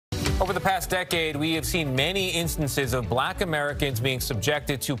Over the past decade, we have seen many instances of black Americans being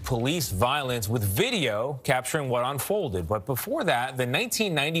subjected to police violence with video capturing what unfolded. But before that, the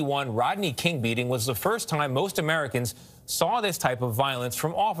 1991 Rodney King beating was the first time most Americans saw this type of violence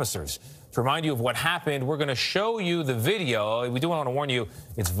from officers. To remind you of what happened, we're going to show you the video. We do want to warn you,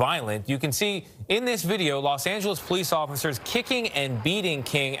 it's violent. You can see in this video Los Angeles police officers kicking and beating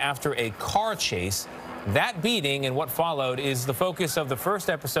King after a car chase. That beating and what followed is the focus of the first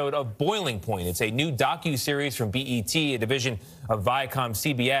episode of Boiling Point. It's a new docuseries from BET, a division of Viacom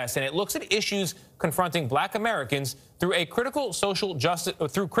CBS, and it looks at issues confronting black Americans through critical social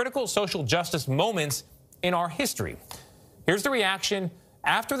justice moments in our history. Here's the reaction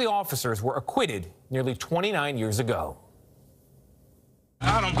after the officers were acquitted nearly 29 years ago.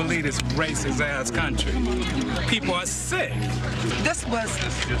 I don't believe this racist-ass country. People are sick. This was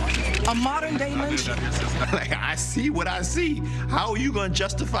a modern-day lynching. Like, I see what I see. How are you going to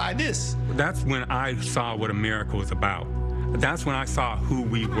justify this? That's when I saw what America was about. That's when I saw who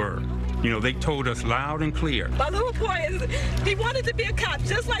we were. You know, they told us loud and clear. My little boy, he wanted to be a cop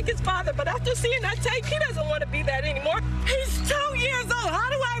just like his father, but after seeing that tape, he doesn't want to be that anymore. He's 2 years old.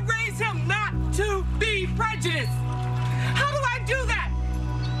 How do I raise him not to be prejudiced? How do I do that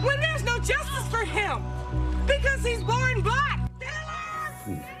when there's no justice for him because he's born black?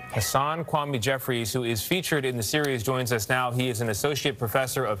 Hasan Kwame Jeffries, who is featured in the series, joins us now. He is an associate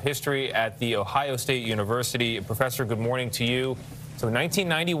professor of history at The Ohio State University. Professor, good morning to you. So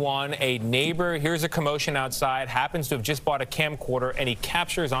 1991, a neighbor hears a commotion outside, happens to have just bought a camcorder, and he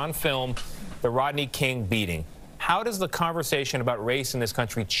captures on film the Rodney King beating. How does the conversation about race in this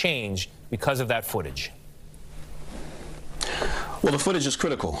country change because of that footage? Well, the footage is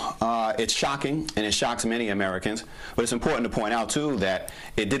critical. It's shocking, and it shocks many Americans. But it's important to point out, too, that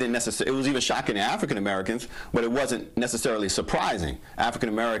it didn't necessarily, it was even shocking to African Americans, but it wasn't necessarily surprising. African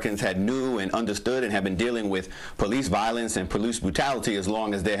Americans had knew and understood and have been dealing with police violence and police brutality as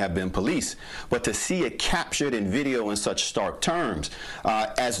long as there have been police. But to see it captured in video in such stark terms,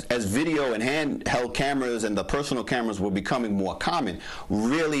 as video and handheld cameras and the personal cameras were becoming more common,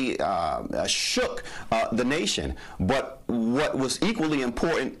 really shook the nation. But what was equally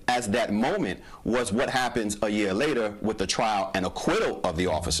important as that moment was what happens a year later with the trial and acquittal of the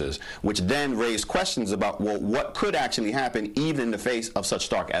officers, which then raised questions about, well, what could actually happen even in the face of such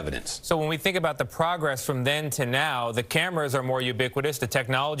stark evidence. So when we think about the progress from then to now, the cameras are more ubiquitous, the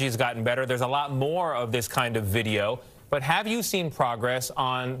technology has gotten better, there's a lot more of this kind of video. But have you seen progress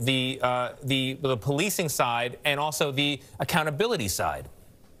on the policing side and also the accountability side?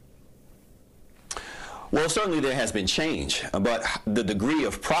 Well, certainly there has been change, but the degree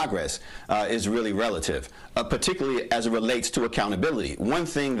of progress is really relative, particularly as it relates to accountability. One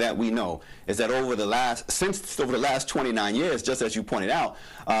thing that we know is that over the last 29 years, just as you pointed out,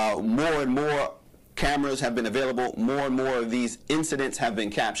 more and more cameras have been available, more and more of these incidents have been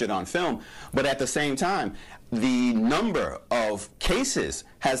captured on film, but at the same time, the number of cases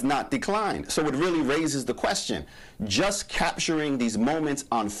has not declined. So it really raises the question, just capturing these moments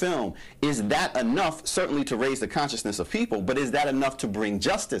on film, is that enough, certainly to raise the consciousness of people, but is that enough to bring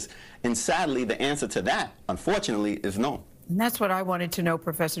justice? And sadly, the answer to that, unfortunately, is no. And that's what I wanted to know,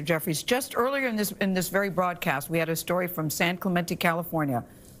 Professor Jeffries. Just earlier in this very broadcast, we had a story from San Clemente, California.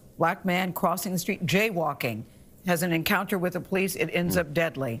 Black man crossing the street, jaywalking, has an encounter with the police. It ends up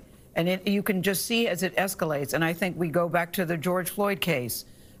deadly. And you can just see as it escalates. And I think we go back to the George Floyd case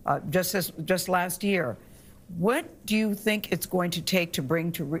just last year. What do you think it's going to take to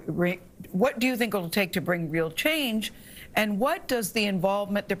bring what do you think it'll take to bring real change? And what does the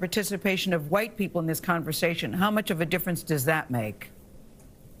involvement, the participation of white people in this conversation, how much of a difference does that make?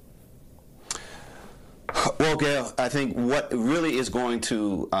 Well, Gayle, I think what really is going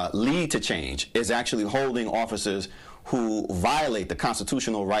to lead to change is actually holding officers who violate the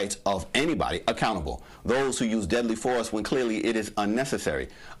constitutional rights of anybody accountable, those who use deadly force when clearly it is unnecessary,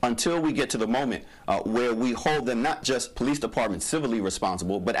 until we get to the moment where we hold them, not just police departments civilly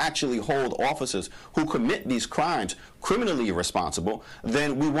responsible, but actually hold officers who commit these crimes criminally responsible,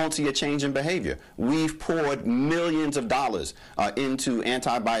 then we won't see a change in behavior. We've poured millions of dollars into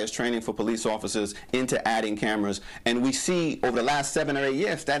anti-bias training for police officers, into adding cameras, and we see over the last 7 or 8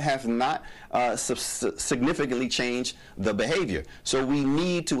 years that has not significantly changed the behavior. So we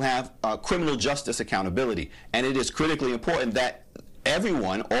need to have criminal justice accountability, and it is critically important that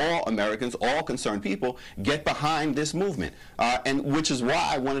everyone, all Americans, all concerned people, get behind this movement. And which is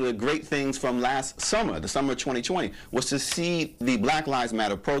why one of the great things from last summer, the summer of 2020, was to see the Black Lives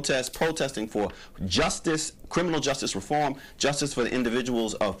Matter protests, protesting for justice, criminal justice reform, justice for the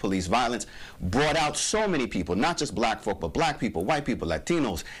individuals of police violence, brought out so many people, not just black folk, but black people, white people,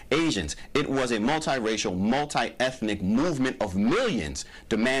 Latinos, Asians. It was a multiracial, multi-ethnic movement of millions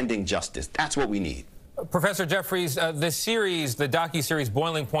demanding justice. That's what we need. Professor Jeffries, this series, the docuseries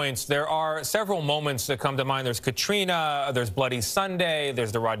Boiling Points, there are several moments that come to mind. There's Katrina, there's Bloody Sunday,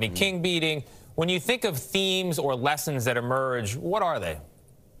 there's the Rodney King beating. When you think of themes or lessons that emerge, what are they?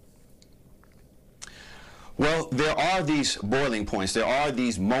 Well, there are these boiling points. There are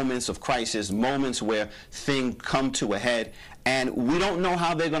these moments of crisis, moments where things come to a head, and we don't know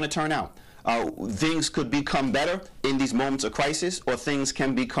how they're going to turn out. Things could become better in these moments of crisis, or things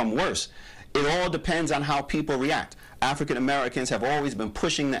can become worse. It all depends on how people react. African Americans have always been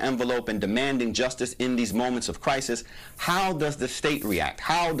pushing the envelope and demanding justice in these moments of crisis. How does the state react?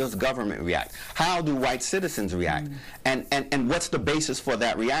 How does government react? How do white citizens react? And what's the basis for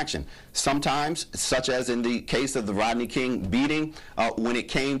that reaction? Sometimes, such as in the case of the Rodney King beating, when it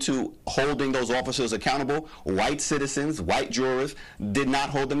came to holding those officers accountable, white citizens, white jurors did not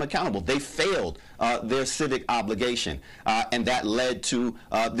hold them accountable. They failed their civic obligation, and that led to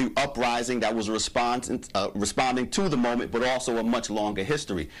the uprising that was responding to the moment, but also a much longer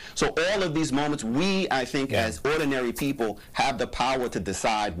history. So all of these moments, we, I think, as ordinary people, have the power to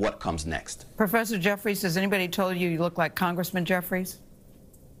decide what comes next. Professor Jeffries, has anybody told you you look like Congressman Jeffries?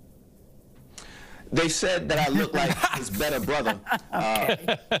 They said that I look like his better brother.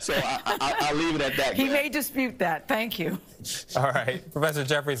 So I'll leave it at that. He may dispute that. Thank you. All right. Professor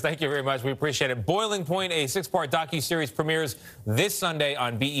Jeffries, thank you very much. We appreciate it. Boiling Point, a 6-part docuseries, premieres this Sunday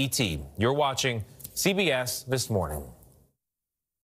on BET. You're watching CBS This Morning.